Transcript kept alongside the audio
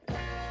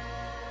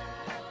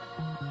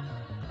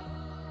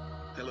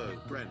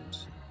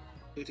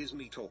It is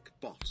me,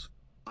 TalkBot.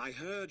 I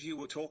heard you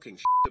were talking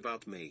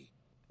about me.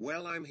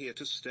 Well, I'm here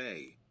to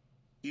stay.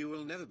 You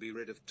will never be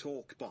rid of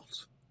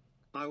TalkBot.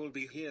 I will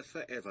be here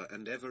forever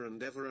and ever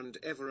and ever and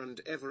ever and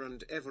ever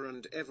and ever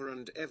and ever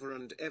and ever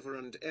and ever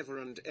and ever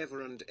and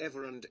ever and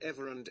ever and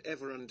ever and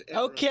ever and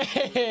ever.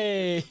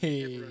 Okay.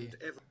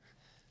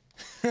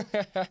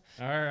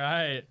 All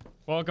right.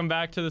 Welcome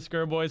back to the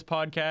Skur Boys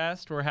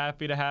podcast. We're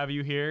happy to have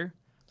you here.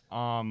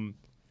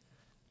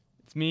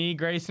 It's me,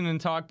 Grayson, and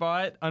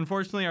TalkBot.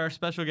 Unfortunately, our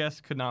special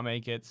guest could not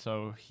make it,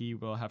 so he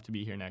will have to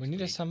be here next week. We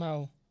need to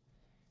somehow...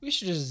 We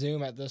should just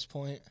Zoom at this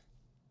point.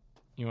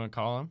 You want to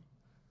call him?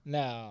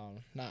 No,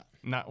 not.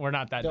 We're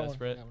not that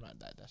desperate? No, we're not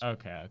that desperate.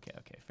 Okay.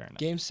 Fair enough.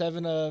 Game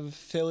 7 of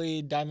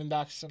Philly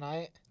Diamondbacks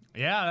tonight.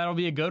 Yeah, that'll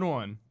be a good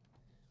one.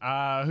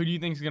 Who do you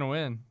think's going to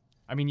win?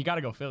 I mean, you got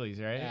to go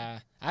Phillies, right? Yeah.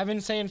 I've been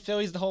saying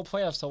Phillies the whole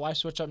playoff, so why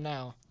switch up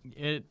now?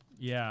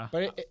 Yeah.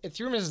 But it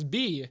threw Mrs.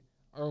 B,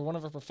 or one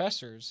of her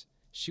professors.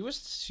 She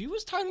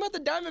was talking about the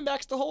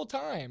Diamondbacks the whole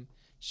time.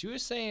 She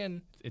was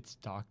saying... It's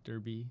Dr.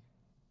 B.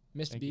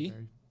 Miss Thank B?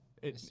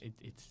 It's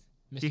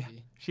Miss she,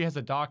 B. She has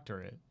a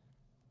doctorate.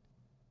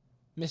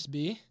 Miss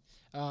B.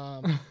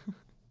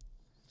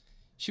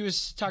 She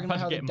was talking about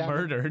how get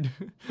murdered.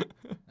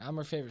 I'm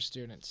her favorite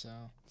student, so...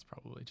 That's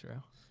probably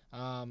true.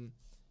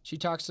 She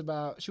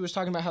was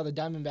talking about how the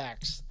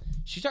Diamondbacks...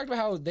 She talked about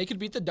how they could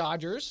beat the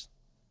Dodgers.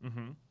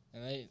 Mm-hmm.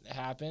 And it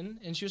happened.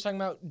 And she was talking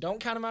about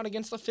don't count them out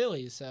against the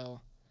Phillies,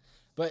 so...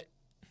 But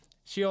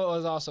she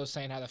was also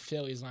saying how the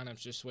Phillies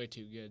lineup's just way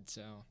too good,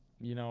 so...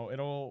 You know,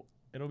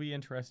 it'll be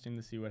interesting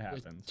to see what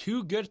happens. With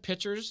two good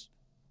pitchers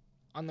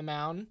on the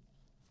mound.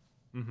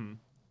 Mm-hmm.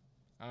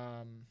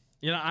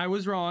 I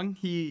was wrong.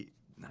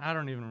 I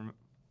don't even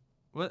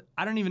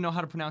know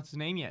how to pronounce his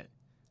name yet.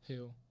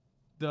 Who?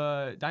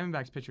 The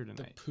Diamondbacks pitcher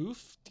tonight. The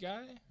Poof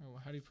guy? Or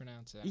how do you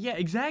pronounce that? Yeah,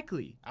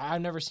 exactly.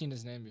 I've never seen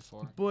his name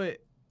before. But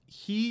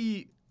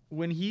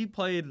when he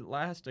played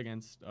last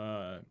against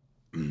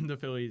the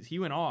Phillies, he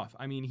went off.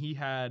 I mean, he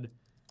had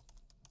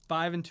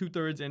 5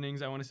 2/3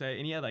 innings, I want to say,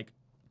 and he had like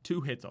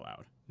 2 hits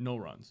allowed, no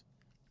runs.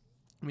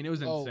 I mean, it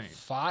was insane. Oh,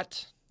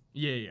 Fott?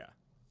 Yeah.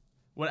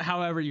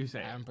 However you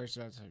say it. I'm pretty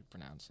sure that's how you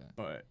pronounce it.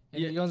 But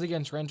and he goes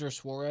against Ranger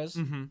Suarez,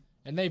 and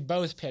they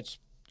both pitched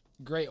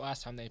great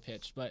last time they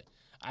pitched. But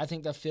I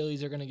think the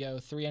Phillies are going to go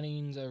 3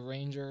 innings of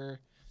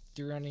Ranger,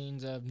 3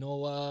 innings of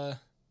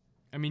Nola.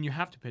 I mean, you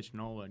have to pitch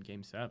Nola in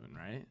Game 7,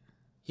 right?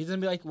 He's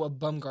going to be like what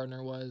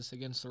Bumgarner was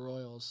against the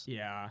Royals.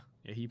 Yeah,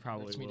 he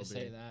probably will be. Hurts me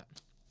to say that.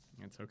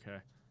 It's okay.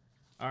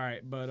 All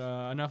right, but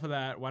enough of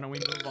that. Why don't we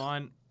move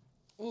on?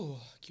 Ooh,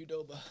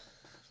 Qdoba.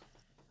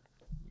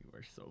 You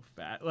are so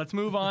fat. Let's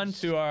move on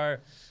to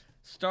our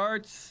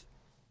starts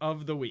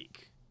of the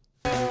week.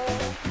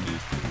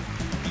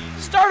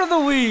 Start of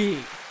the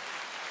week!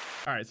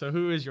 All right, so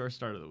who is your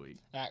start of the week?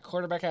 At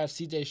quarterback, I have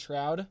C.J.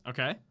 Stroud.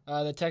 Okay.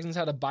 The Texans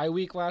had a bye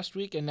week last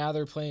week, and now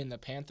they're playing the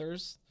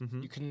Panthers.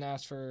 Mm-hmm. You couldn't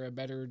ask for a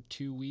better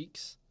 2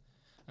 weeks.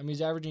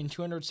 He's averaging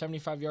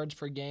 275 yards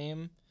per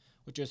game,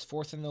 which is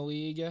 4th in the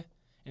league, and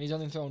he's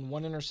only thrown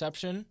 1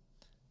 interception.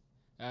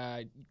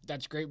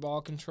 That's great ball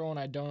control, and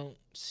I don't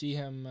see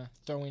him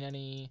throwing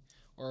any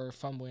or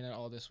fumbling at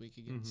all this week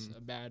against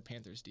a bad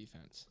Panthers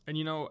defense. And,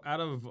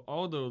 out of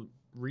all the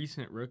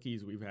recent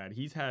rookies we've had,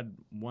 he's had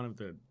one of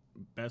the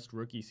best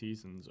rookie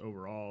seasons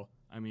overall.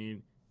 I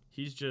mean,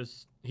 he's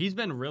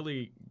been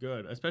really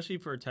good, especially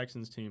for a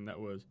Texans team that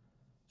was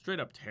straight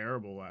up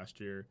terrible last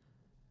year.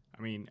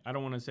 I mean, I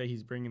don't want to say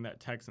he's bringing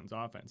that Texans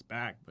offense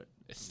back, but...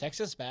 Is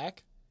Texas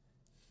back?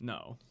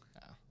 No.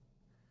 Oh.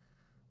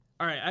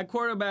 All right, at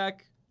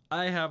quarterback,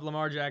 I have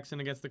Lamar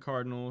Jackson against the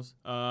Cardinals.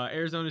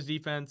 Arizona's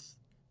defense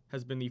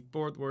has been the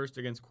 4th worst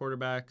against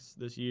quarterbacks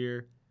this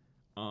year.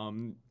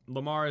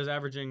 Lamar is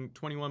averaging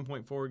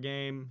 21.4 a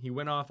game. He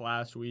went off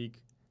last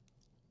week.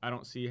 I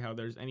don't see how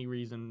there's any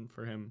reason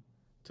for him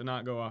to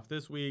not go off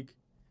this week.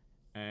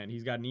 And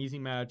he's got an easy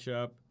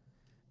matchup.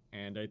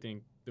 And I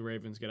think the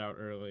Ravens get out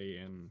early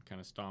and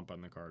kind of stomp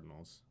on the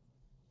Cardinals.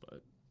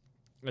 But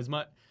as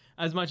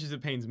much as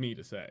it pains me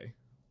to say,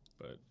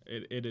 but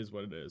it is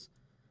what it is.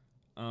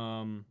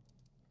 Do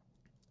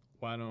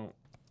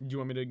you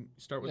want me to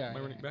start with my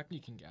running back?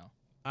 You can go.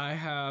 I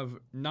have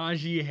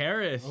Najee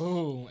Harris.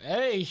 Oh,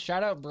 hey,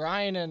 shout out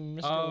Brian and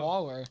Mr.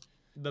 Waller.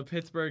 The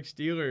Pittsburgh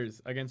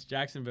Steelers against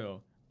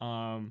Jacksonville.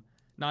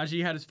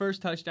 Najee had his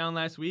first touchdown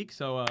last week,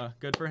 so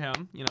good for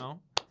him,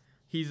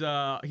 He's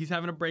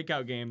having a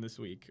breakout game this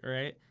week, all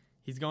right?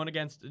 He's going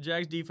against the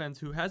Jags defense,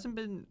 who hasn't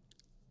been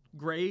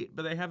great,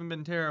 but they haven't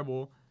been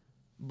terrible.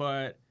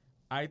 But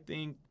I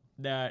think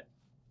that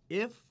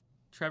if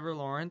Trevor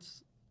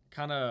Lawrence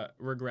kind of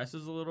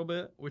regresses a little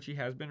bit, which he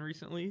has been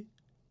recently,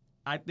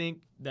 I think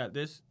that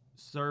this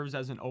serves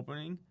as an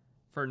opening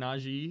for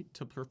Najee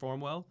to perform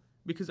well.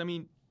 Because, I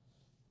mean,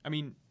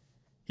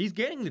 he's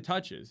getting the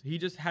touches. He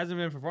just hasn't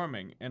been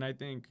performing. And I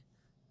think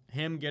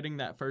him getting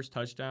that first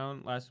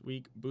touchdown last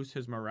week boosts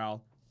his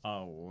morale a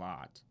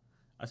lot,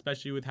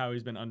 especially with how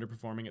he's been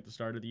underperforming at the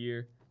start of the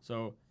year.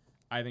 So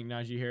I think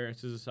Najee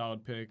Harris is a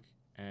solid pick,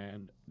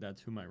 and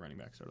that's who my running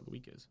back start of the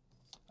week is.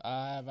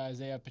 I have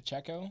Isaiah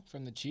Pacheco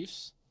from the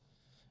Chiefs.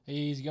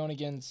 He's going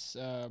against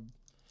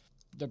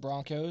the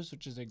Broncos,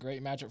 which is a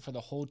great matchup for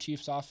the whole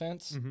Chiefs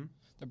offense. Mm-hmm.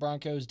 The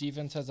Broncos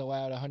defense has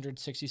allowed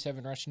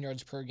 167 rushing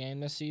yards per game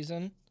this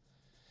season.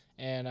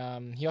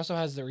 And he also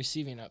has the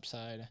receiving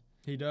upside.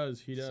 He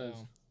does.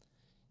 So,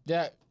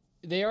 that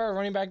they are a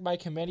running back by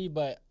committee,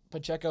 but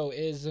Pacheco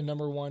is the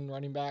number one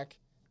running back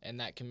in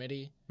that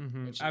committee.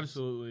 Mm-hmm.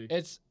 Absolutely.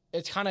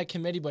 It's kind of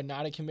committee, but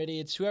not a committee.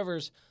 It's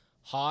whoever's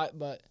hot,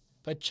 but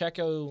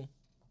Pacheco.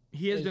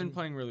 He has been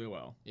playing really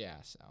well. Yeah,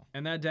 so.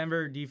 And that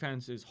Denver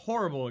defense is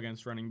horrible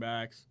against running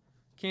backs.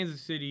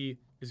 Kansas City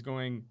is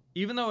going,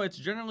 even though it's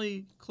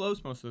generally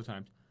close most of the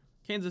time,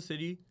 Kansas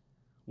City,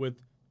 with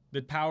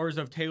the powers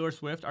of Taylor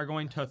Swift, are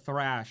going to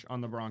thrash on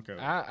the Broncos.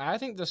 I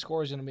think the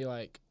score is going to be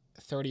like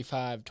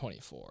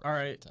 35-24. All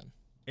right.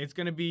 It's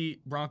going to be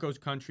Broncos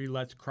country,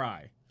 let's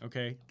cry.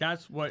 Okay?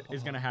 That's what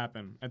is going to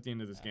happen at the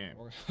end of this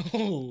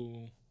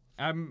game.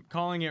 I'm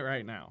calling it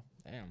right now.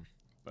 Damn.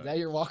 But Is that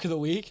your lock of the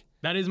week?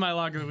 That is my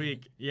lock of the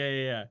week.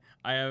 Yeah.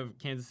 I have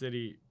Kansas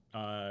City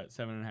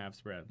 7.5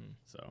 spread.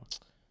 So,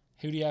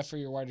 Who do you have for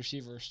your wide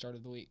receiver start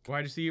of the week?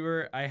 wide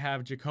receiver, I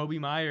have Jacoby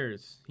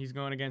Myers. He's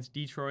going against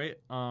Detroit.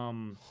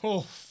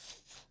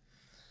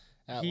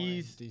 That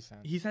Lions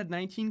defense. He's had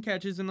 19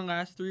 catches in the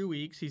last 3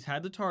 weeks. He's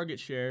had the target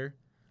share.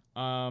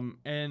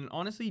 And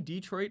honestly,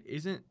 Detroit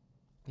isn't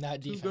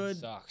That too defense good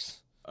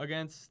sucks.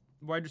 against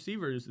wide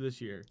receivers this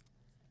year.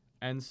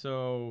 And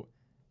so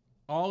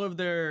all of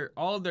their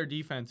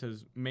defense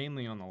is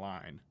mainly on the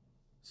line.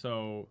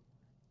 So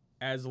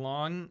as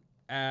long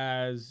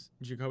as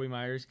Jacoby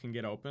Myers can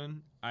get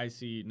open, I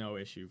see no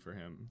issue for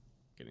him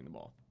getting the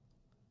ball.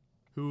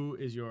 Who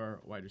is your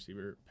wide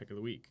receiver pick of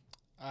the week?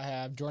 I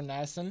have Jordan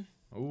Addison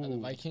of the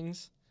Ooh,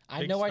 Vikings.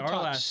 I big know I star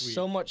talked last week.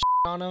 so much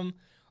on him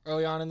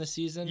early on in the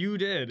season. you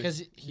did.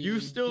 Because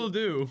You still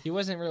do. He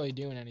wasn't really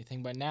doing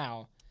anything, but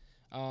now,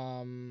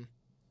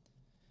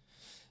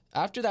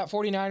 after that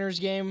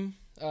 49ers game,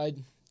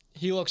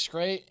 he looks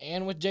great.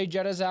 And with Jay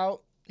Jettas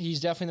out, he's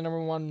definitely the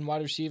number one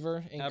wide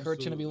receiver. And Kurt's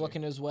going to be Absolutely.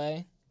 looking his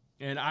way.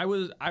 And I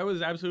was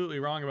absolutely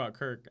wrong about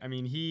Kirk. I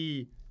mean,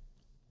 he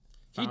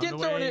Did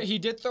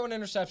throw an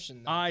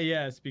interception. Though.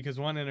 yes, because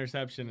one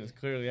interception is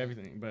clearly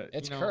everything. But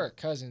It's Kirk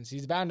Cousins.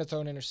 He's bound to throw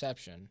an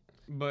interception.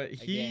 But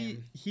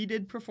game. he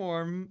did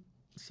perform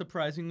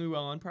surprisingly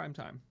well on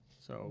primetime.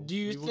 So Do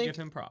you we will think- give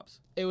him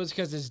props. It was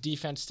because his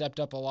defense stepped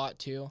up a lot,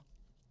 too.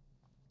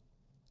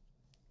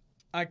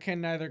 I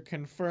can neither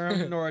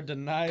confirm nor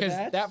deny Because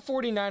that. that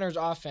 49ers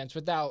offense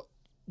without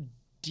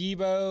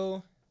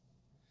Debo,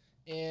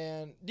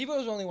 and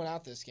Debo's the only one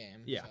out this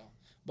game. Yeah. So.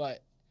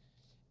 But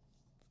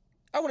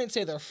I wouldn't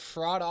say they're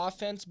fraud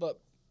offense, but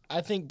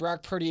I think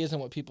Brock Purdy isn't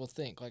what people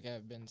think, like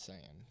I've been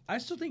saying. I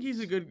still think he's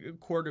a good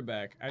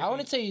quarterback. I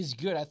wouldn't say he's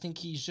good. I think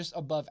he's just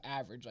above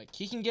average. Like,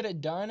 he can get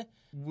it done.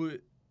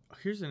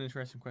 Here's an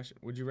interesting question.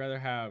 Would you rather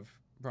have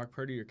Brock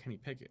Purdy or Kenny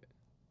Pickett?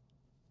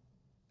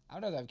 I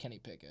would rather have Kenny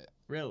Pickett.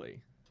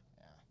 Really?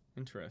 Yeah.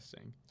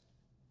 Interesting.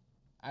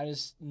 I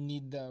just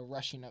need the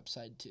rushing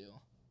upside, too.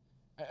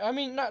 I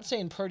mean, not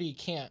saying Purdy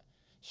can't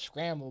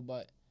scramble,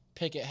 but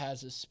Pickett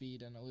has his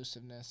speed and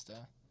elusiveness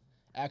to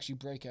actually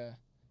break a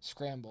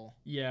scramble.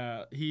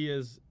 Yeah, he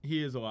is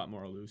a lot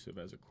more elusive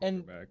as a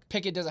And quarterback.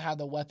 Pickett doesn't have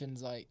the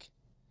weapons. Like,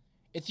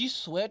 if you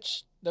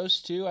switch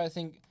those two, I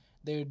think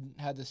they would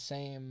have the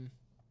same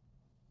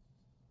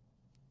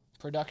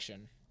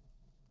production.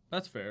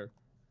 That's fair.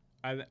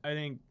 I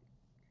think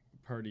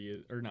Purdy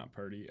is, or not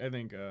Purdy. I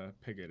think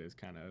Pickett is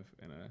kind of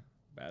in a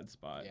bad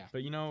spot. Yeah.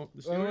 But the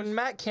Steelers, When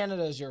Matt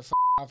Canada is your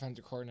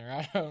offensive coordinator,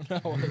 I don't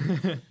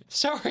know.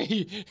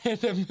 Sorry,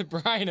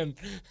 Brian and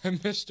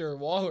Mr.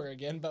 Waller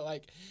again, but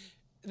like,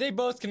 they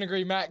both can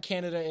agree Matt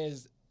Canada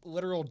is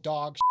literal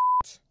dog.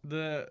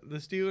 the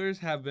Steelers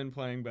have been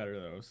playing better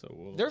though,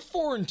 so They're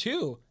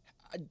 4-2.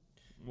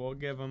 we'll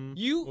give them.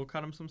 You- We'll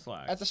cut them some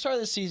slack. At the start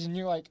of the season,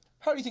 you're like,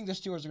 how do you think the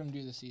Steelers are going to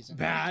do this season?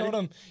 Bad. I told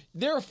them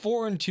they're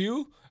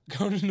 4-2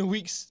 going into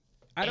weeks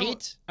I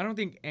 8. don't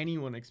think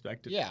anyone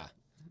expected. Yeah.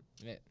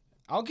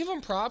 I'll give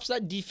them props.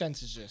 That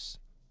defense is just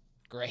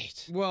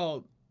great.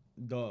 Well,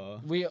 duh.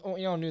 We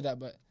all knew that,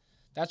 but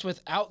that's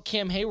without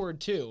Cam Hayward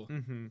too.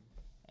 Mm-hmm.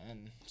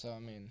 And so, I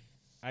mean,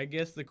 I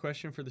guess the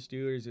question for the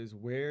Steelers is,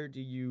 where do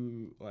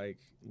you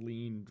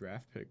lean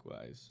draft pick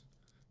wise?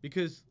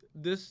 Because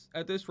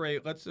at this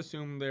rate, let's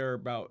assume they're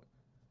about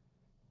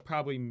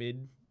probably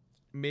mid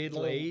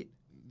late,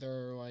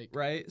 they're like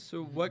right?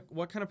 So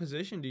what kind of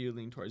position do you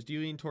lean towards? Do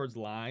you lean towards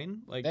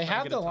line? Like they try to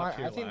have get the a top line.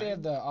 tier I think they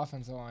have the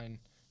offensive line.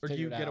 or do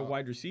you figured get a out.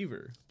 wide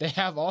receiver? They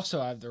have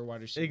their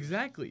wide receiver.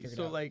 Exactly. Figured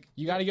So out.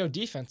 You got to go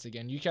defense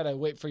again. You got to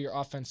wait for your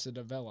offense to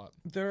develop.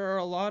 there are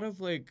a lot of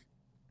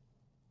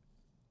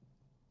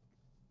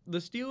the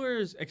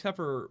Steelers, except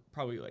for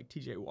probably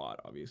TJ Watt,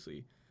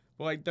 obviously.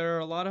 But there are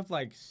a lot of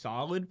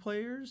solid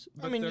players.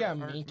 But I mean, there yeah,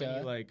 aren't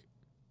Minka. many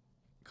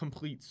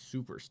complete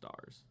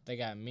superstars. They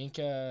got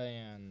Minka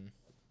and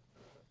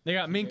They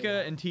got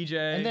Minka and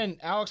TJ. and then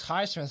Alex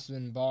Highsmith's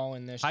been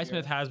balling this year.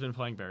 Highsmith has been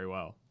playing very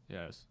well.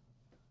 Yes,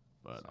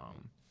 but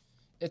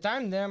if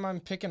I'm them, I'm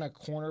picking a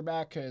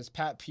cornerback because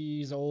Pat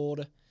P's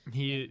old.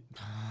 He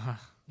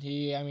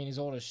He's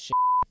old as shit.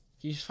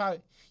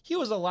 He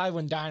was alive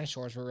when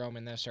dinosaurs were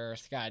roaming this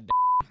earth. God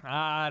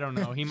I don't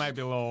know. He might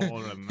be a little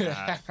older than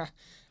that. damn.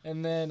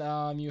 And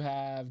then you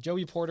have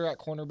Joey Porter at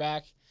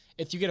cornerback.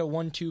 If you get a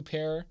 1-2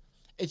 pair,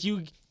 if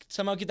you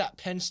somehow get that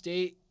Penn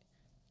State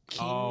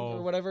king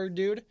or whatever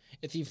dude,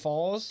 if he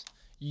falls,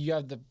 you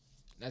have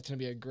that's gonna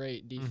be a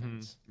great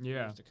defense.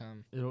 Yeah. To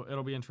come.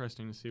 It'll be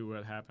interesting to see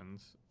what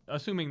happens.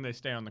 Assuming they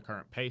stay on the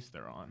current pace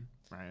they're on,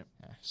 right?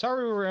 Yeah.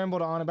 Sorry we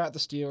rambled on about the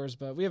Steelers,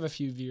 but we have a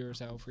few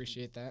viewers. I'll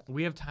appreciate that.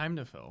 We have time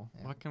to fill.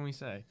 Yeah. What can we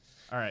say?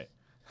 All right.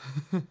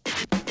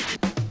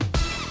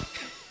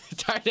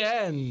 Tight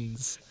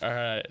ends. All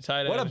right.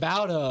 Tight end. What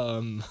about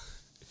them?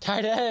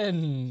 Tight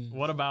end.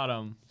 What about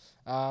them?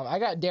 I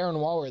got Darren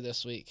Waller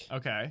this week.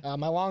 Okay.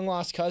 My long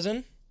lost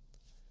cousin.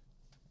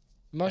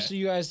 Most of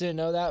you guys didn't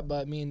know that,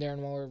 but me and Darren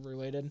Waller are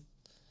related.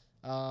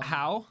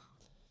 How?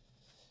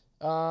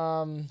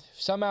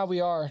 Somehow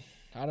we are.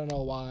 I don't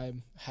know why,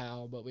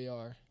 how, but we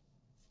are.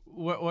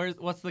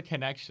 What's the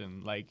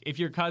connection? Like, if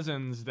you're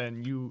cousins,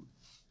 then you.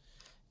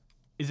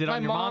 Is it my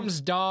on your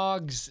mom's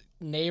dog's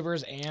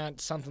neighbor's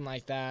aunt, something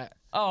like that.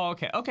 Oh,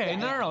 okay. Okay.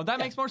 Yeah, no. That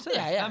makes more sense.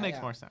 Yeah, that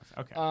makes more sense.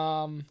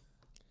 Okay.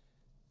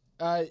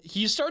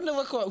 He's starting to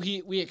look what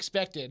we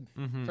expected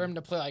Mm-hmm. for him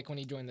to play like when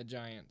he joined the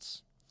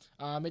Giants.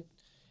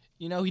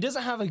 He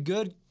doesn't have a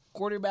good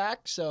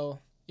quarterback, so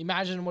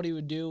imagine what he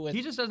would do with.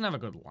 He just doesn't have a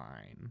good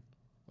line.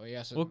 Well,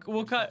 yes.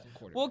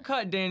 We'll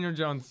cut Daniel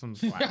Jones some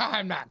slack.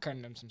 I'm not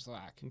cutting him some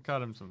slack.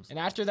 Cut him some slack. And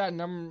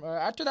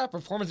after that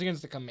performance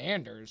against the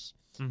Commanders,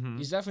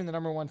 he's definitely the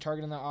number one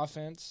target in that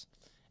offense.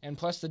 And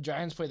plus, the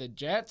Giants play the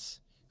Jets,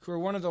 who are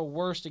one of the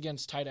worst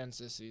against tight ends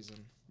this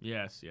season.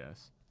 Yes.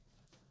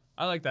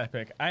 I like that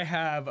pick. I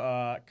have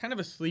kind of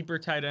a sleeper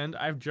tight end.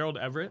 I have Gerald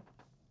Everett.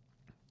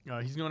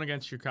 He's going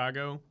against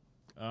Chicago.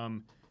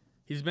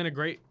 He's been a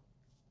great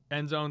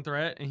end zone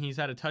threat, and he's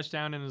had a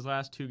touchdown in his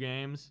last 2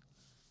 games.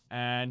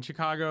 And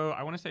Chicago,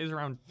 I want to say, is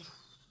around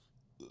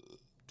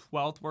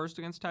 12th worst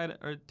against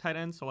tight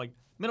ends, so like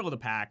middle of the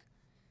pack.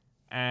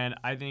 And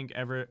I think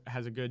Everett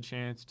has a good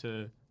chance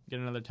to get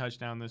another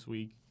touchdown this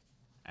week.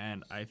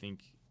 And I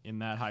think in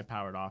that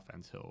high-powered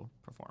offense, he'll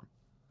perform.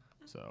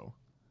 So,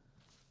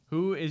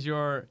 who is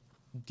your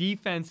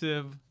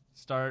defensive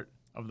start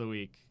of the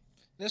week?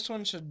 This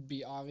one should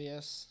be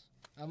obvious.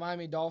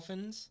 Miami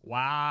Dolphins.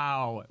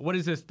 Wow. What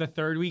is this, the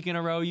 3rd week in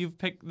a row you've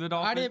picked the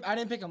Dolphins? I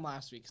didn't pick them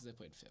last week because they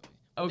played Philly.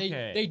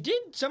 Okay. They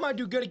did somehow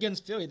do good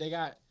against Philly. They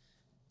got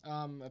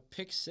a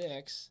pick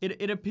 6.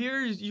 It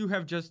appears you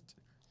have just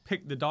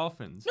picked the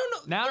Dolphins. No.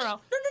 No.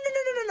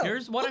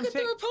 Here's what I'm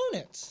saying. Look at their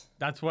opponents.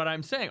 That's what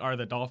I'm saying. Are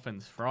the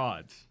Dolphins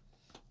frauds?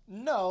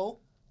 No,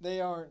 they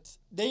aren't.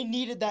 They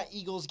needed that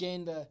Eagles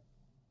game to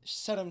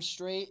set them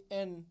straight,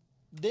 and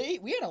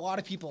we had a lot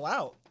of people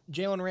out.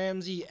 Jalen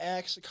Ramsey,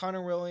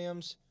 Connor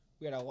Williams,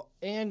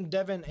 and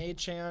Devin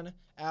Achane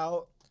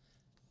out.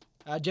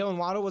 Jalen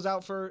Waddle was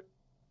out for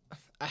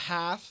a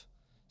half,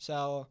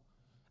 so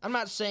I'm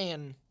not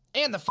saying.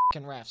 And the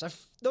fucking refs.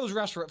 Those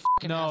refs were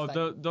fucking. No,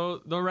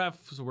 the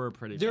refs were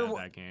pretty bad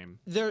that game.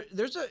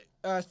 There's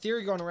a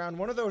theory going around.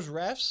 One of those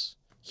refs,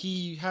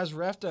 he has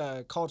reffed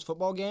a college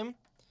football game,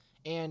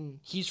 and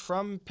he's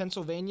from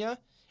Pennsylvania,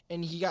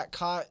 and he got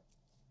caught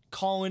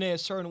calling it a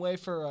certain way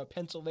for a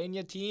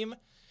Pennsylvania team.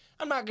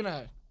 I'm not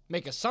gonna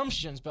make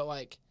assumptions, but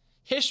like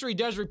history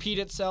does repeat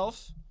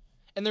itself.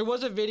 And there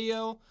was a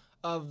video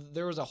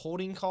there was a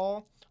holding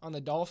call on the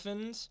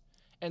Dolphins,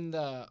 and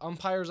the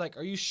umpire's like,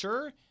 "Are you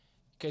sure?"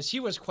 Because he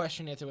was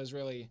questioning if it was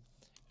really.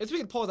 If we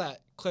can pull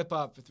that clip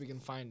up, if we can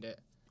find it.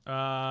 Do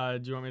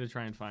you want me to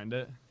try and find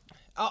it?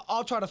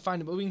 I'll try to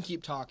find it, but we can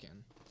keep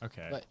talking.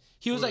 Okay. But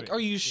he was like, "Are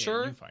you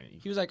sure?" You find it.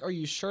 He was like, "Are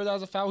you sure that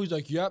was a foul?" He's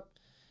like, "Yep."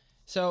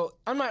 So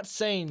I'm not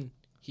saying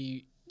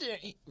he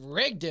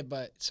rigged it,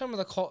 but some of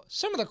the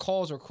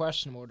calls were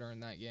questionable during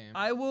that game.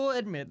 I will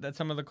admit that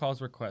some of the calls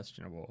were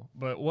questionable,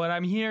 but what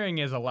I'm hearing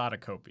is a lot of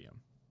copium.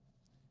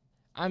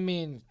 I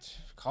mean,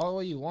 call it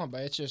what you want,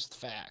 but it's just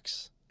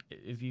facts.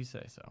 If you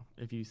say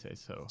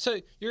so. So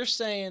you're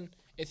saying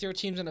if your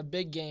team's in a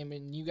big game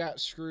and you got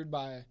screwed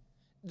by,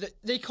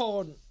 they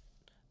called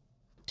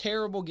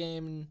terrible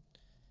game.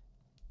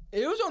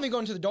 It was only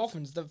going to the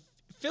Dolphins. The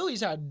Phillies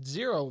had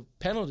 0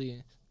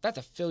 penalty. That's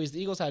the Phillies.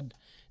 The Eagles had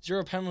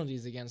 0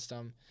 penalties against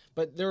them.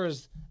 But there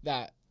was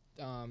that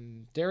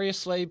Darius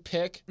Slay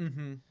pick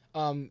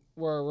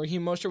where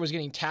Raheem Mostert was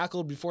getting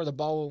tackled before the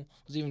ball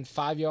was even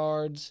 5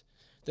 yards.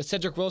 The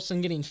Cedric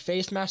Wilson getting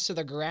face masked to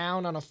the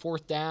ground on a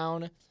 4th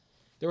down.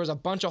 There was a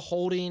bunch of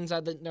holdings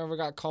that never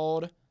got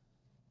called.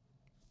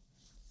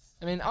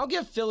 I mean, I'll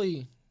give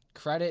Philly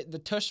credit. The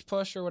tush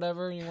push or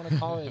whatever you want to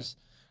call it is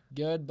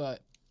good, but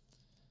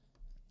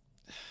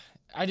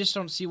I just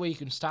don't see where you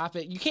can stop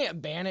it. You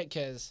can't ban it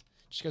just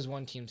because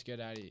one team's good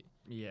at it.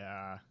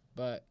 Yeah.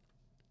 But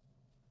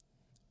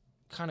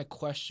kind of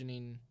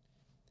questioning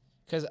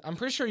because I'm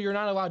pretty sure you're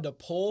not allowed to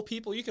pull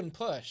people. You can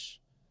push.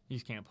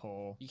 You can't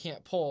pull. You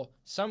can't pull.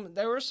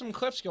 There were some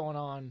clips going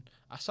on.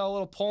 I saw a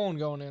little pulling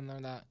going in there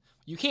that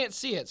You can't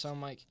see it, so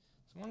I'm like,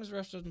 as long as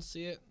ref doesn't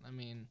see it, I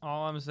mean,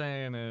 All I'm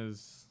saying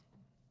is,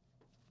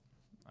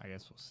 I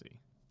guess we'll see.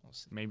 we'll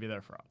see. Maybe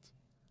they're frauds.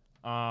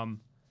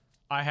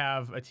 I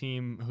have a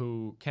team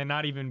who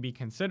cannot even be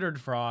considered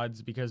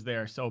frauds because they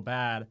are so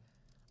bad.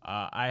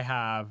 I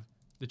have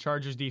the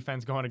Chargers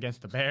defense going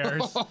against the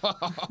Bears.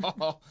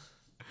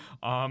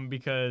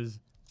 Because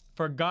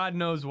for God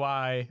knows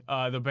why,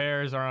 the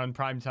Bears are on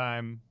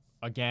primetime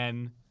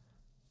again.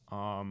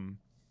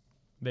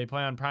 They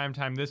play on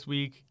primetime this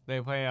week. They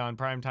play on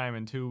primetime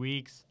in 2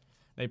 weeks.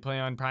 They play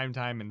on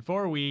primetime in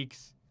 4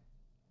 weeks.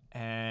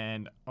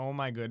 And oh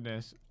my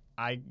goodness,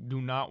 I do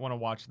not want to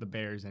watch the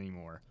Bears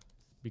anymore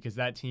because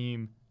that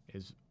team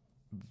is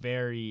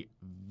very,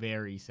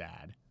 very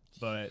sad.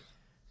 But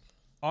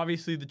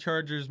obviously the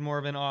Chargers more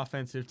of an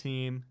offensive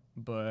team,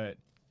 but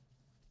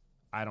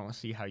I don't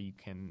see how you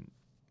can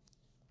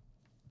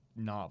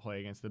not play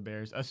against the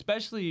Bears,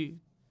 especially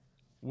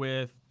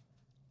with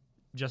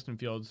Justin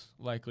Fields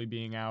likely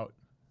being out.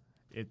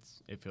 It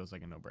feels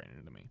like a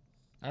no-brainer to me.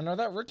 I know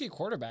that rookie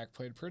quarterback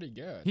played pretty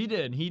good. He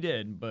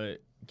did,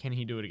 but can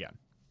he do it again?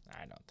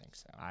 I don't think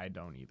so. I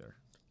don't either.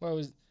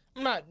 Well,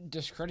 I'm not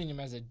discrediting him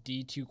as a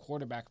D2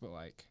 quarterback, but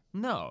like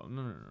No.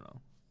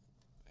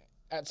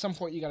 at some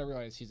point you got to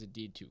realize he's a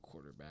D2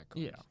 quarterback.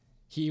 Like, Yeah.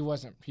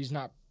 He's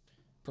not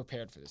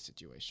prepared for this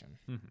situation.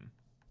 Mm-hmm.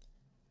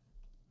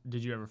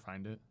 Did you ever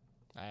find it?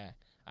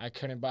 I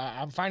couldn't, but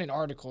I'm finding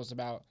articles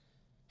about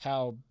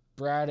how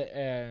Brad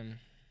and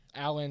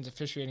Allen's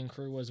officiating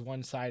crew was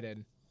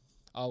one-sided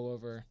all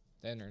over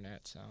the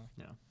internet. So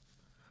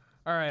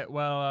All right.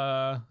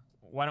 Well,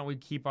 why don't we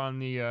keep on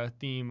the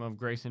theme of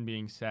Grayson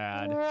being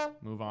sad?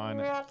 Move on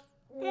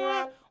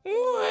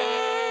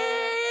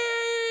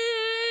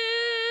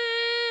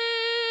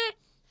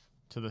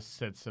to the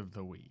sits of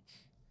the week.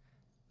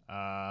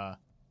 I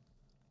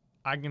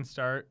can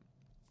start.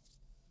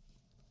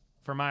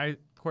 For my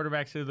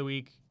quarterback sit of the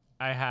week,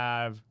 I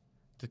have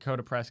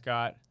Dakota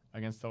Prescott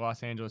against the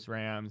Los Angeles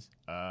Rams.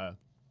 In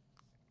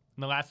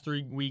the last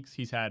 3 weeks,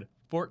 he's had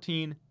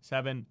 14,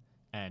 7,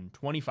 and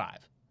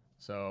 25.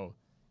 So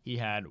he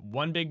had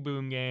one big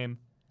boom game.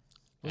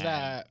 was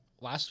that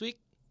last week?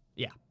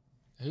 Yeah.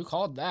 Who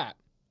called that?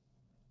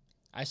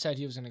 I said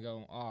he was going to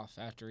go off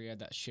after he had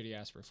that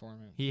shitty-ass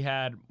performance. He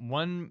had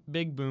one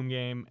big boom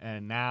game,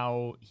 and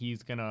now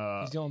he's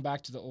gonna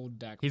Back to the old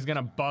Dak. he's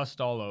gonna bust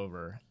all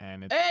over,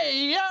 and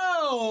Hey,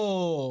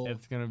 yo!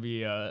 it's gonna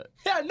be a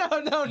Yeah, no.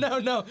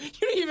 You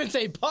didn't even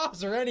say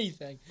pause or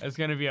anything. it's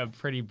gonna be a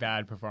pretty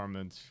bad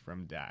performance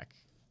from Dak.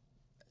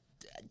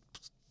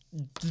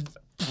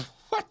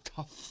 What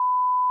the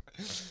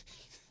f***?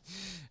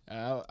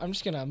 I'm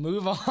just going to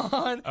move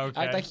on.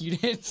 Okay. Act like you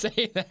didn't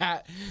say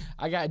that.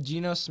 I got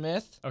Geno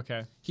Smith.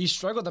 Okay. He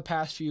struggled the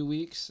past few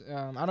weeks.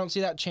 I don't see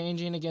that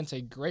changing against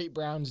a great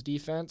Browns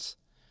defense.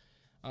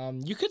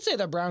 You could say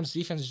the Browns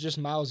defense is just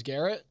Myles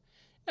Garrett.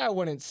 I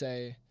wouldn't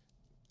say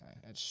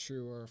that's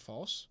true or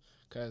false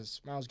because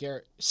Myles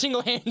Garrett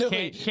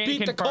single-handedly Can't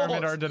beat the confirm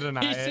Colts. it or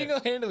deny He it.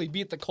 single-handedly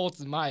beat the Colts,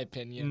 in my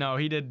opinion. No,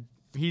 he did.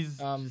 He's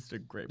just a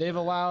great They've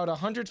player. allowed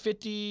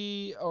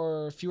 150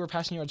 or fewer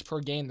passing yards per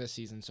game this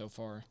season so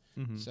far.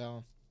 Mhm.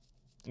 So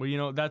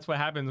Well, that's what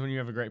happens when you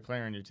have a great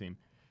player on your team.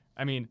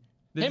 I mean,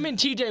 this him and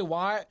TJ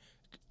Watt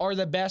are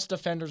the best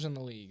defenders in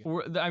the league.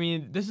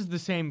 this is the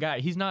same guy.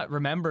 He's not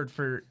remembered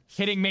for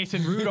hitting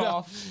Mason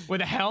Rudolph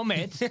with a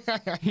helmet.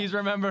 He's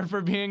remembered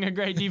for being a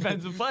great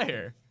defensive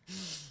player.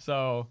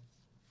 So,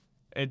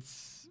 I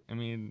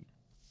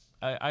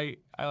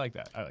like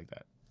that. I like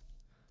that.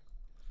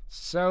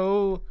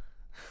 So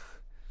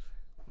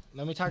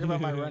let me talk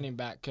about my running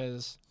back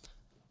because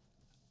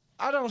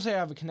I don't say I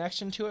have a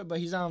connection to it, but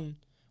he's on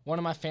one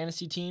of my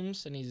fantasy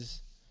teams and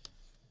he's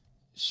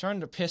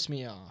starting to piss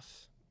me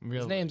off. Really?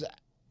 His name's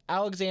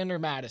Alexander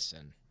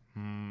Madison.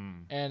 Hmm.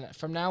 And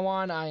from now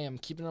on, I am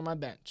keeping him on my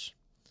bench.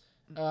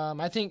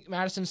 I think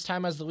Madison's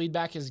time as the lead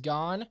back is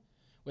gone,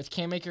 with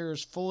Cam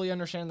Akers fully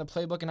understanding the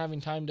playbook and having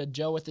time to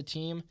gel with the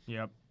team.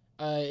 Yep.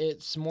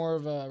 It's more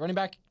of a running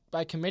back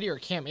by committee or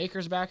Cam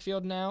Akers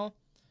backfield now.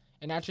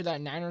 And after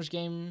that Niners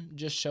game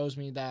just shows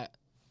me that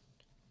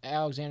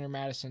Alexander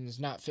Madison is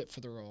not fit for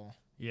the role.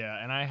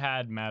 Yeah, and I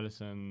had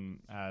Madison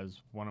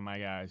as one of my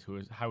guys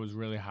I was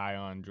really high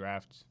on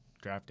draft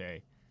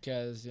day,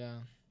 Because, yeah.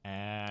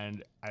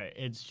 and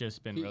it's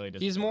just been really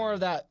disappointing. He's more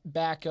of that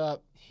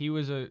backup. He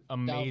was an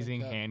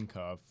amazing Cook.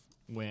 handcuff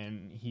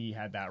when he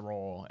had that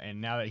role, and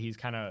now that he's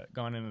kind of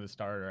gone into the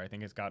starter, I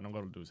think it's gotten a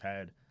little to his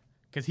head.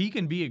 Because he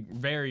can be a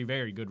very,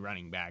 very good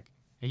running back.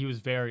 He was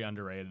very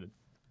underrated,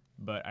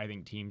 but I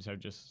think teams have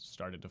just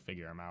started to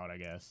figure him out, I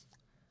guess.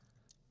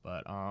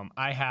 But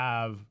I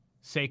have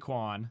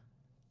Saquon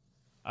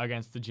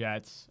against the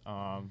Jets.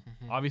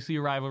 Obviously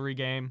a rivalry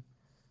game,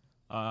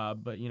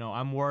 but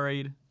I'm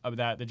worried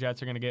that the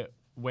Jets are going to get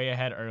way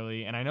ahead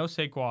early, and I know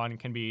Saquon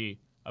can be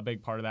a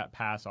big part of that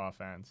pass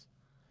offense,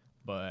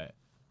 but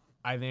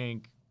I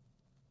think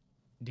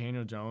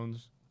Daniel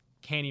Jones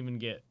can't even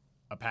get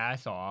a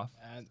pass off.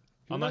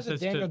 Who Unless knows if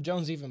it's Daniel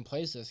Jones even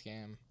plays this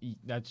game?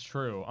 That's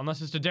true.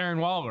 Unless it's to Darren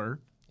Waller.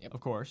 Yep. of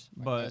course.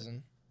 My But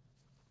cousin.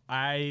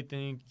 I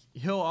think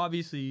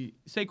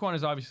Saquon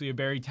is obviously a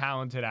very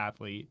talented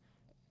athlete,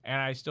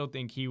 and I still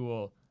think he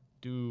will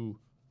do.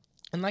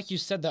 And like you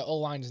said, the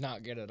O-line is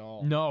not good at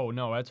all. No,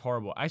 that's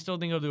horrible. I still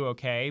think he'll do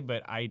okay,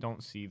 but I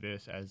don't see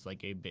this as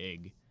like a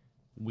big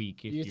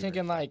week. If You're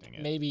thinking like expecting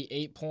it. maybe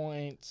 8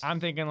 points. I'm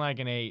thinking like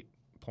an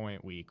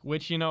 8-point week,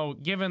 which,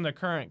 given the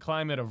current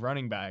climate of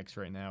running backs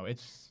right now,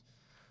 it's.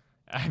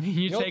 I mean,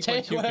 You'll take take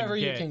what you whatever can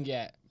you get. can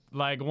get.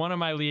 Like, one of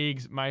my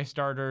leagues, my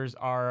starters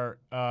are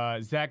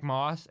Zach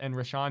Moss and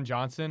Rashawn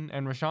Johnson,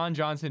 and Rashawn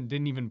Johnson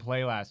didn't even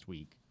play last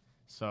week,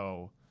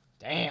 so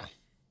Damn.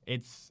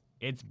 it's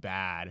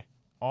bad.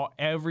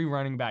 Every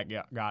running back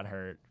got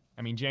hurt.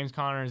 I mean, James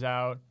Conner is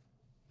out,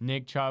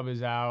 Nick Chubb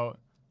is out.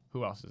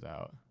 Who else is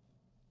out?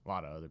 A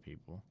lot of other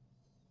people.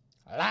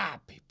 A lot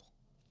of people.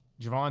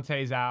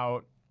 Javante's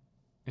out.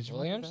 Is Javonte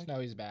Williams? back? No,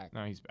 he's back.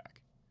 No, he's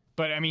back.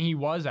 But I mean, he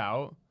was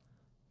out.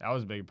 That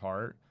was a big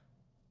part.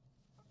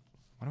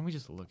 Why don't we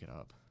just look it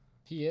up?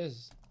 He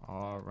is.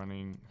 All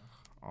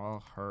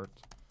hurt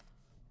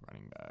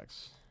running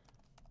backs.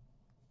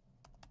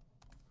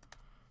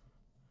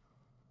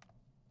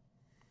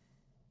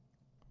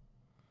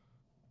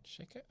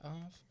 Shake it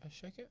off.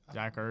 Shake it off.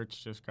 Zach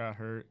Ertz just got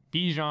hurt.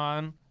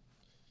 Bijan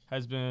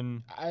has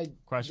been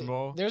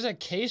questionable. There's a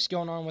case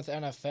going on with the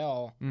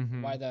NFL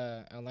Mhm. why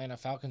the Atlanta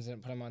Falcons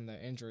didn't put him on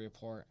the injury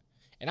report.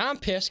 And I'm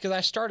pissed because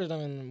I started him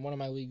in one of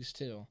my leagues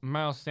too.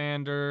 Miles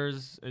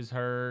Sanders is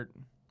hurt.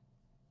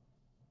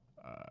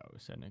 We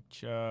said Nick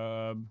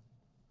Chubb.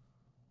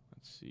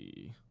 Let's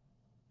see.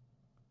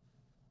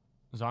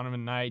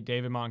 Zonovan Knight,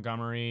 David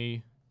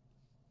Montgomery.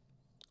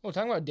 Oh,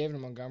 talking about David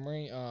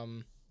Montgomery,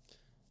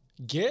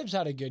 Gibbs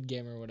had a good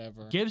game or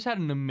whatever. Gibbs had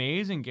an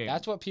amazing game.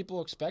 That's what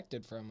people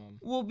expected from him.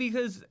 Well,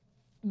 because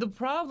the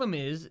problem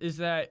is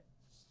that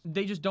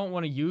they just don't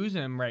want to use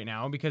him right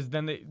now because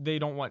then they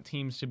don't want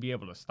teams to be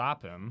able to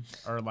stop him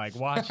or like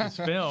watch his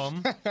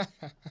film.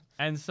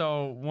 And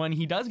so when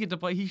he does get to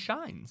play, he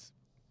shines,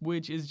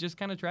 which is just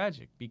kind of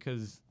tragic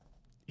because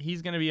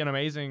he's going to be an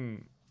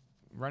amazing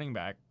running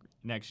back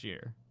next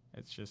year.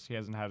 It's just he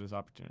hasn't had his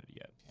opportunity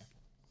yet. Yeah.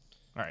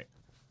 All right,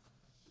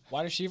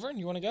 Wide receiver,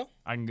 you want to go?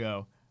 I can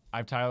go. I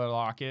have Tyler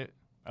Lockett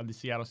of the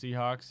Seattle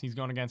Seahawks. He's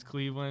going against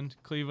Cleveland.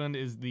 Cleveland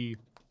is the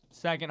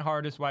second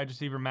hardest wide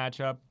receiver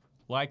matchup,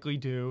 likely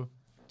due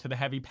to the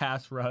heavy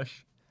pass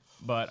rush.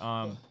 But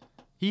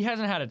he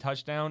hasn't had a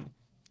touchdown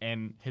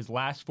in his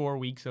last 4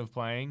 weeks of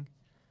playing.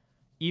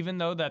 Even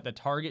though that the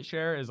target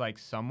share is like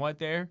somewhat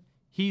there,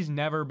 he's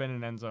never been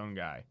an end zone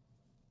guy,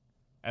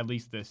 at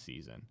least this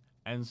season.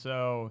 And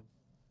so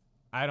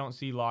I don't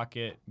see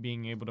Lockett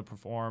being able to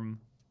perform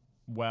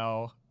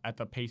well at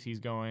the pace he's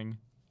going.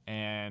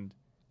 And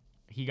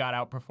he got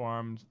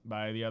outperformed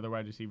by the other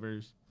wide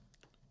receivers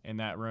in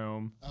that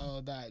room,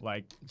 Oh, that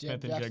like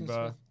Smith and Jackson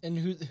Jigba. Smith. And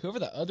whoever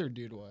the other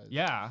dude was.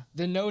 Yeah.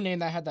 The no name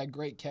that had that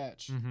great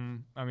catch.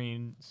 I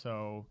mean,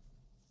 so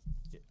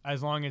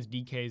as long as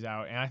DK's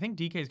out, and I think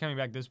DK's coming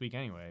back this week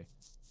anyway.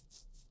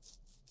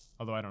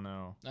 Although I don't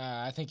know.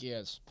 I think he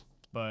is.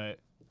 But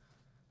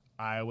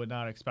I would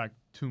not expect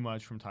too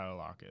much from Tyler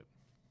Lockett.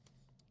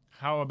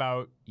 How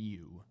about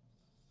you?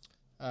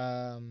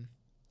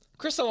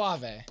 Chris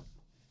Olave.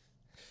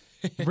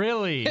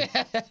 Really?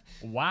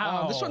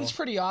 Wow. This one's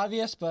pretty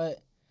obvious, but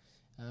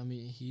I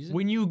mean, he's.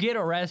 When you get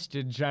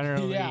arrested,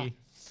 generally,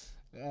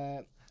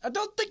 Yeah. I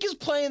don't think he's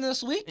playing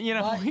this week.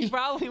 but he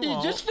probably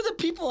won't. Just for the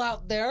people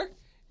out there.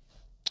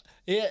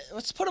 Yeah,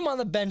 let's put him on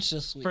the bench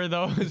this week. For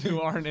those who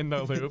aren't in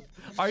the loop.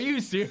 Are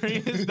you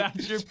serious?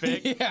 That's your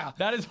pick? Yeah.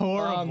 That is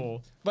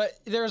horrible. But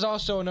there's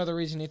also another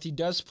reason. If he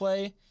does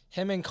play,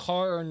 him and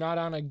Carr are not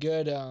on a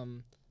good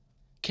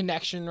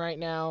connection right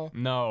now.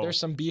 No. There's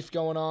some beef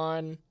going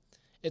on.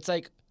 It's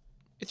like,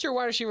 if you're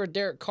wide receiver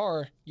Derek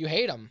Carr, you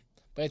hate him.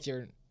 But if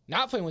you're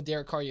not playing with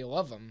Derek Carr, you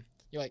love him.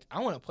 You're like, I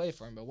want to play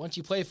for him. But once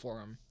you play for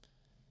him,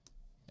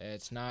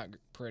 it's not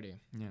pretty.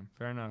 Yeah,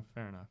 fair enough.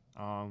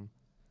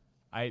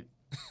 I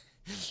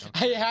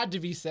It had to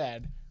be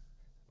said.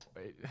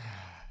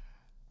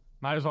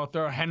 might as well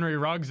throw Henry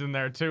Ruggs in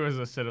there too as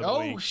a sit of the Oh,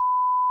 week.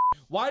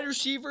 wide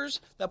receivers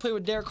that play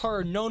with Derek Carr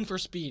are known for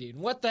speeding.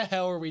 What the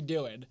hell are we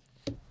doing?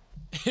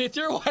 If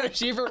you're a wide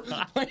receiver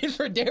playing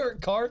for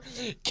Derek Carr,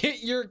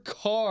 get your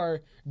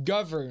car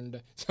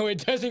governed so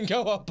it doesn't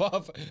go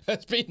above a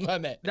speed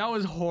limit. That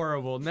was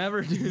horrible.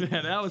 Never do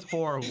that. That was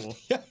horrible.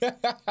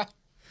 that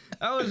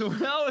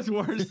was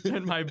worse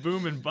than my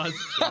boom and bust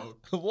joke.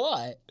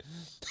 What?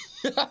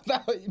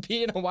 About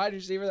being a wide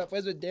receiver that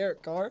plays with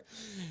Derek Carr?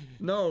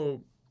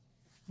 No,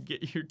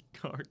 get your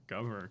car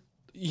governed.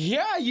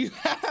 Yeah, you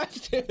have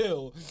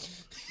to.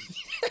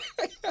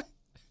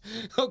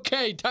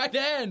 Okay, tight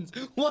ends.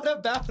 What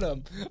about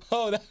them?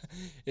 Oh,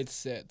 it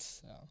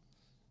sits. So.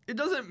 It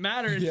doesn't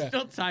matter. It's Yeah.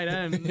 still tight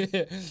end.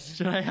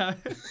 Should I have?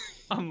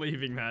 I'm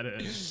leaving that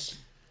in.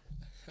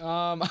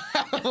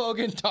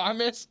 Logan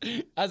Thomas,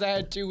 as I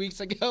had 2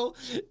 weeks ago,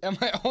 and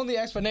my only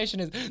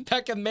explanation is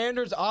that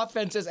Commanders'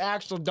 offense is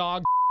actual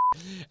dog.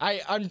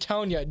 I'm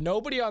telling you,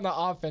 nobody on the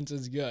offense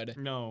is good.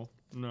 No.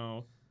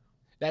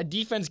 That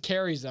defense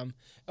carries them.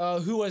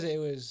 Who was it? It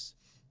was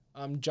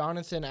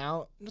Jonathan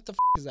Allen. What the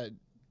is that?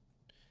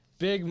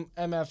 Big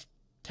MF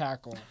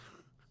tackle.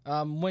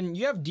 When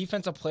you have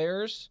defensive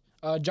players,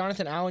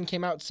 Jonathan Allen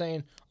came out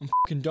saying, "I'm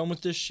fucking done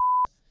with this shit."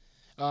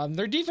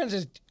 Their defense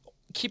is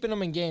keeping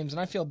them in games, and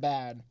I feel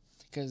bad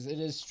because it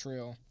is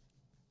true.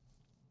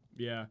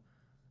 Yeah.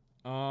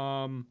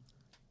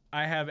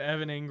 I have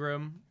Evan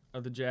Ingram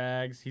of the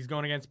Jags. He's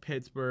going against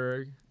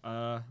Pittsburgh,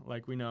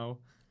 like we know.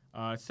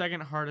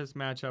 Second hardest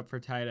matchup for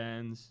tight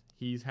ends.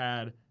 He's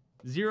had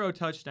 0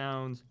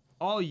 touchdowns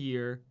all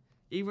year,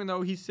 even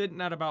though he's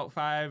sitting at about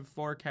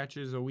 4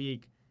 catches a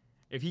week.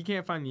 If he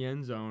can't find the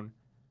end zone,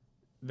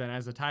 then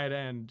as a tight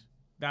end,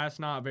 that's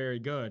not very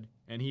good,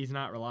 and he's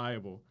not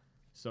reliable.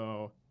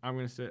 So I'm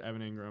going to sit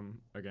Evan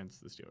Ingram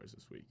against the Steelers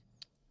this week.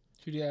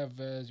 Who do you have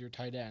as your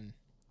tight end?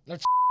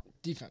 That's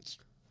defense.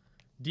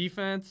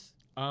 Defense,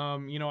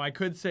 I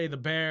could say the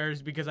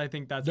Bears because I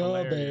think that's The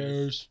hilarious.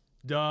 Bears.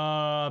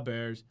 Duh,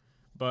 Bears.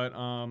 But,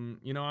 I'm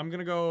going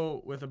to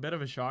go with a bit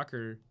of a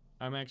shocker.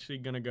 I'm actually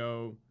going to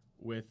go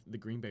with the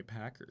Green Bay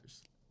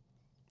Packers.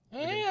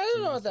 Hey, I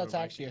don't know if that's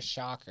actually a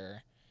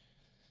shocker.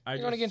 You're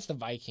going against the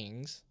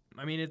Vikings.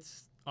 I mean,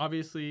 it's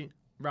obviously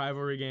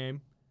rivalry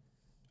game.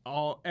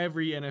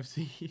 Every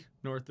NFC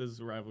North is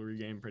a rivalry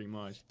game pretty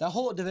much. The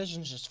whole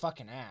division's just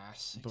fucking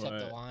ass, except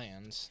But the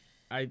Lions.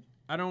 I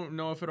don't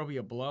know if it'll be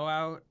a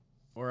blowout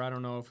or I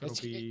don't know if it'll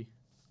be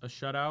a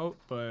shutout,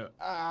 but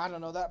I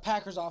don't know. That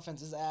Packers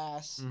offense is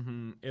ass.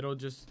 It'll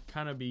just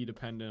kind of be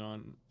dependent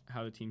on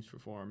how the teams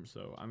perform.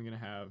 So I'm going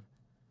to have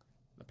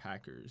the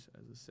Packers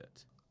as a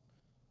sit.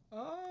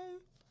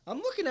 I'm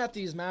looking at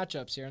these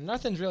matchups here, and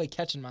nothing's really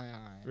catching my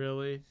eye.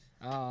 Really?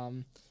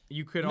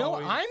 You could No,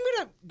 always... I'm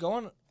going to go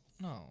on...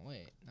 No,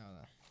 wait. No.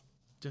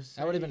 Just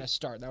that would have been a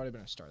start.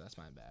 That's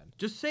my bad.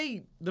 Just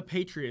say the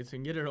Patriots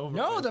and get it over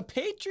No, with. the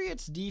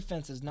Patriots'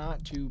 defense is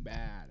not too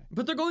bad.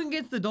 But they're going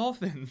against the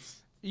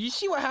Dolphins. You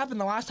see what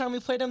happened the last time we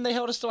played them? They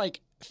held us to like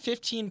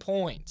 15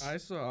 points. I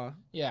saw.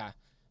 Yeah.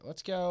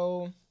 Let's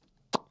go.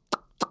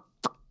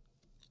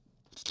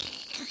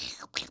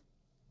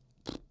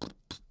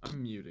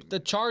 I'm muting. The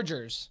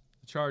Chargers.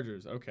 The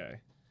Chargers, okay.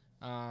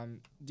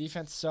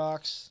 Defense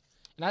sucks.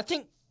 And I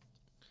think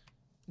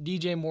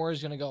DJ Moore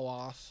is going to go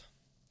off.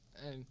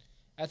 And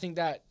I think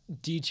that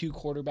D2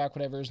 quarterback,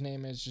 whatever his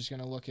name is, just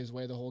going to look his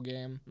way the whole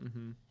game.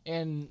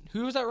 And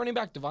who was that running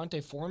back?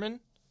 Devontae Foreman?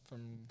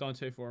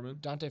 Dante Foreman.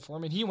 Dante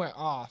Foreman. He went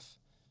off.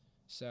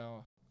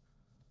 So.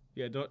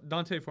 Yeah,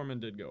 Dante Foreman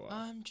did go off.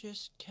 I'm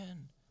just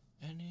Ken.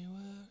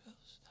 Anywhere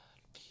else.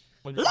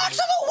 Locks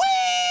of the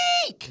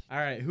week! All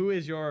right, who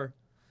is your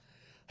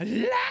lock of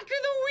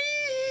the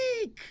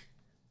week?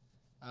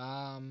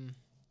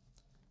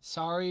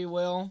 Sorry,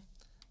 Will.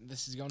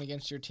 This is going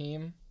against your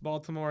team.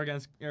 Baltimore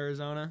against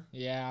Arizona.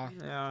 Yeah.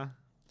 Yeah.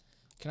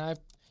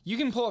 You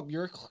can pull up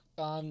your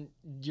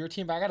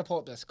team, but I got to pull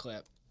up this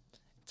clip.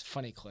 It's a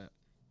funny clip.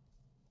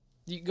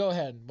 You go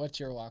ahead. What's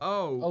your lock?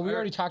 Oh, we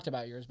already talked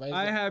about yours. But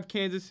I have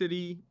Kansas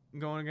City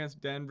going against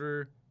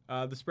Denver.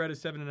 The spread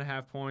is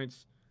 7.5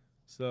 points.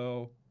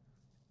 So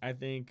I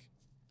think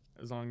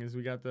as long as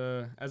we got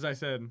as I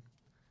said,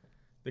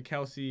 the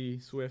Kelsey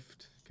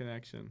Swift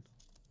connection,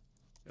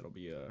 it'll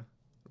be a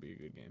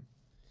good game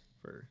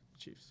for the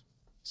Chiefs.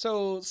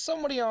 So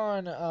somebody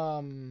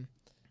on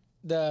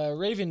the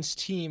Ravens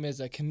team is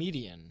a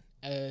comedian,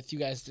 if you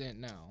guys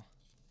didn't know.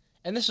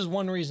 And this is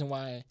one reason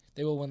why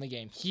they will win the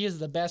game. He is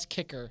the best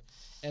kicker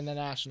in the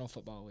National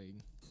Football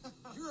League.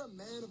 You're a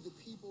man of the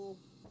people.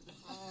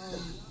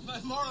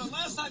 But Marlon,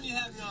 last time you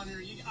had me on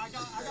here, I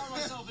got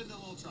myself into a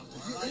little trouble.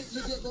 All right?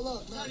 You're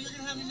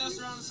gonna have me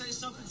mess around and say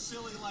something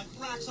silly like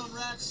racks on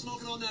racks,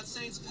 smoking on that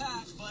Saints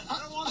patch. But I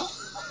don't want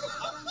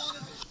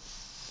to.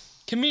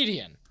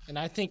 Comedian, and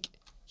I think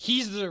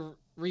he's the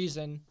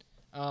reason.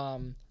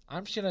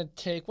 I'm just gonna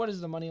take, what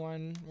is the money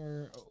line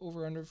or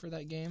over under for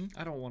that game?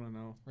 I don't want to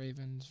know.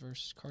 Ravens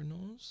versus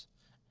Cardinals.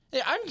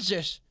 Yeah,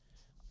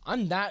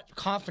 I'm that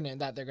confident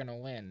that they're gonna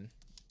win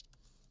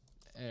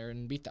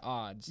and beat the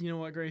odds. You know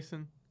what,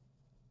 Grayson?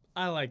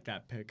 I like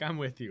that pick. I'm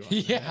with you.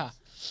 Yeah.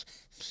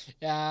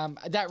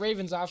 That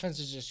Ravens offense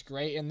is just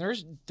great, and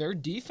their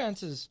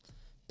defense is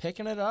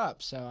picking it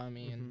up. So I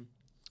mean,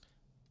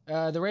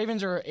 the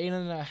Ravens are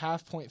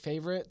 8.5 point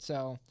favorite.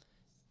 So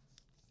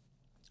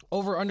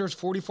over under is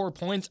 44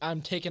 points.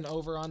 I'm taking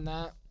over on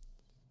that.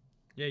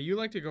 Yeah, you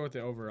like to go with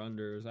the over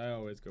unders. I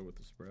always go with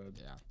the spread.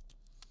 Yeah.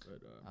 But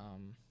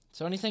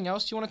so anything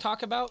else you want to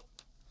talk about?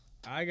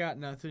 I got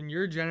nothing.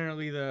 You're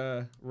generally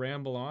the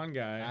ramble on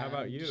guy. How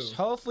about you?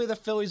 Hopefully the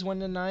Phillies win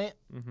tonight.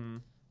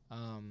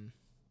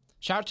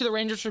 Shout out to the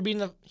Rangers for beating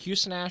the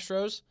Houston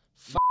Astros.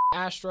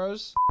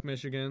 Astros.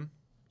 Michigan.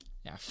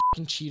 Yeah,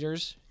 fucking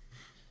cheaters.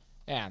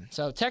 Yeah,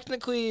 so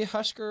technically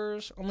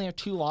Huskers only have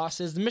 2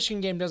 losses. The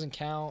Michigan game doesn't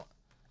count.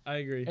 I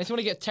agree. And if you want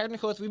to get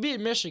technical, if we beat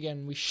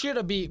Michigan, we should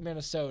have beat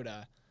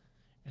Minnesota.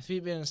 If we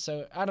beat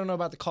Minnesota, I don't know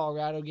about the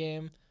Colorado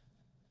game.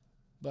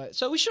 But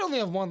so we should only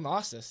have one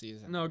loss this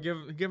season. No, give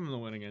them the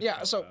win against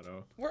Yeah, so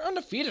Colorado. we're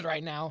undefeated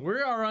right now. We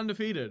are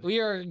undefeated. We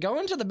are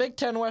going to the Big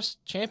Ten West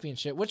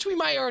Championship, which we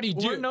might already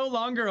do. We're no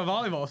longer a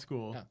volleyball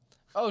school. Yeah.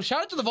 Oh,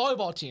 shout out to the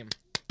volleyball team.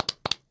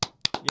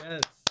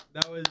 Yes,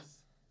 that was.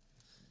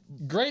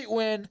 Great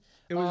win.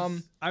 It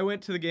was. I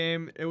went to the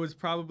game. It was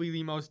probably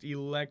the most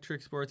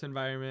electric sports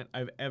environment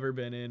I've ever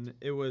been in.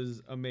 It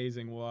was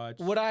amazing watch.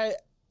 Would I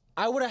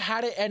would have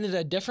had it ended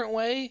a different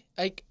way.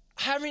 Like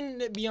having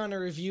it be on a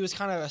review is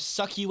kind of a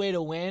sucky way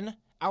to win.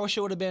 I wish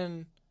it would have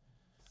been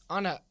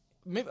on an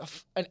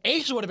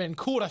ace would have been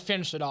cool to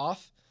finish it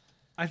off.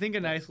 I think a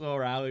nice little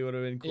rally would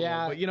have been cool.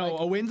 Yeah, but like-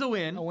 a win's a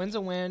win. A win's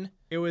a win.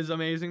 It was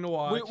amazing to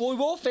watch. We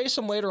will face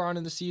them later on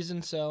in the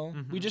season, so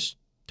we just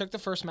took the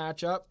first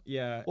matchup.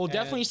 Yeah, We'll and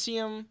definitely see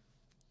them.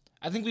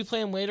 I think we play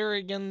them later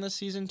again this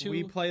season too.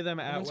 We play them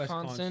at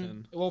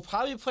Wisconsin. We'll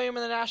probably play them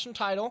in the national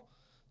title.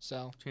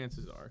 So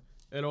Chances are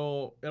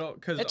it'll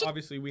because It's a-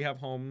 obviously we have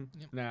home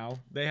now.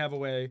 They have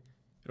away.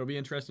 It'll be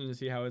interesting to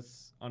see how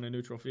it's on a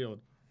neutral field.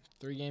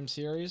 3-game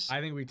series. I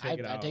think we take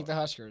it out. I take the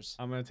Huskers.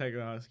 I'm gonna take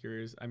the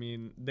Huskers. I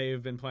mean,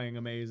 they've been playing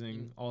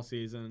amazing all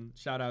season.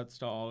 Shout outs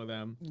to all of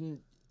them.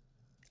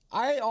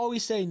 I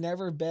always say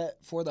never bet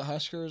for the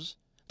Huskers,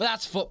 but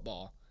that's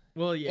football.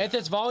 Well, yeah, If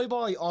it's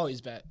volleyball, you always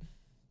bet.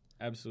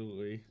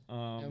 absolutely. We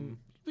want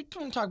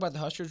to talk about the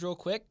Huskers real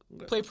quick. Play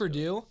Let's go.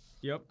 Purdue.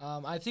 Yep.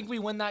 I think we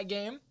win that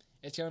game.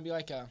 It's going to be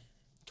like a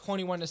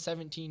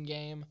 21-17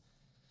 game.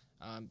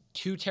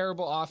 Two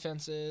terrible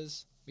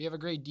offenses. We have a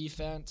great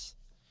defense.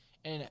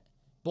 And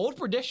bold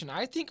prediction,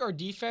 I think our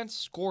defense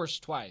scores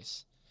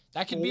twice.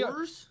 That could be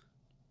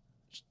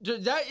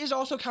that is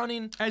also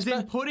counting As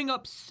in putting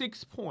up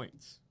 6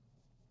 points.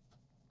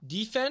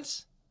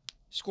 defense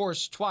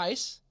scores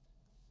twice,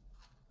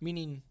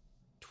 meaning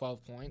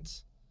 12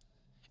 points.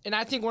 And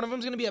I think one of them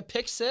is going to be a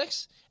pick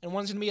six, and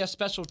one's going to be a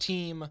special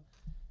team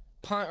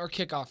punt or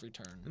kickoff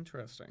return.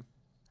 Interesting.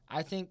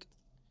 I think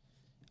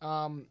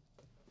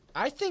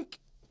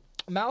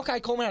Malachi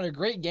Coleman had a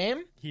great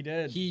game. He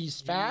did.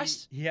 He's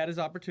fast, He had his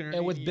opportunity.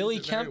 and with He Billy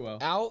used it very Kemp well.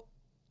 out,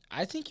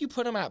 I think you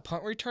put him at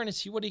punt return and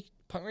see what he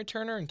punt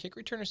returner and kick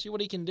returner, see what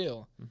he can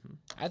do.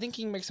 I think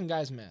he can make some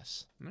guys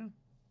miss. Yeah.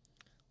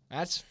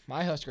 That's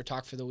my Husker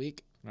talk for the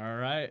week. All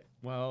right.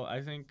 Well,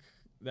 I think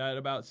that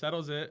about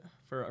settles it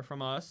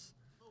from us.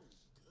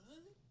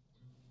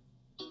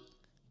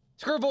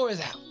 Scoreboard is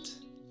out.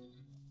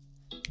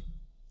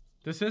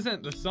 This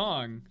isn't the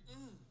song.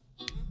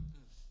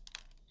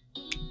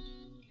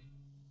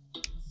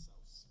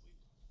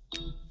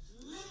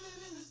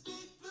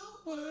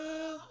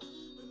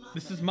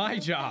 This is my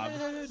job.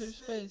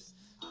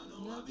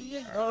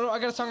 Oh, I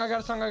got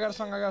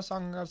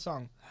a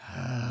song.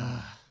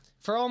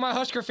 For all my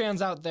Husker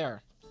fans out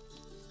there.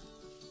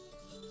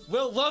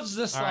 Will loves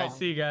this song. All right,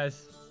 see you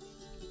guys.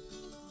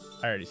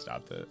 I already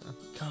stopped it.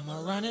 Come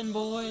on running,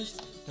 boys.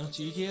 Don't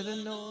you hear the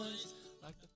noise?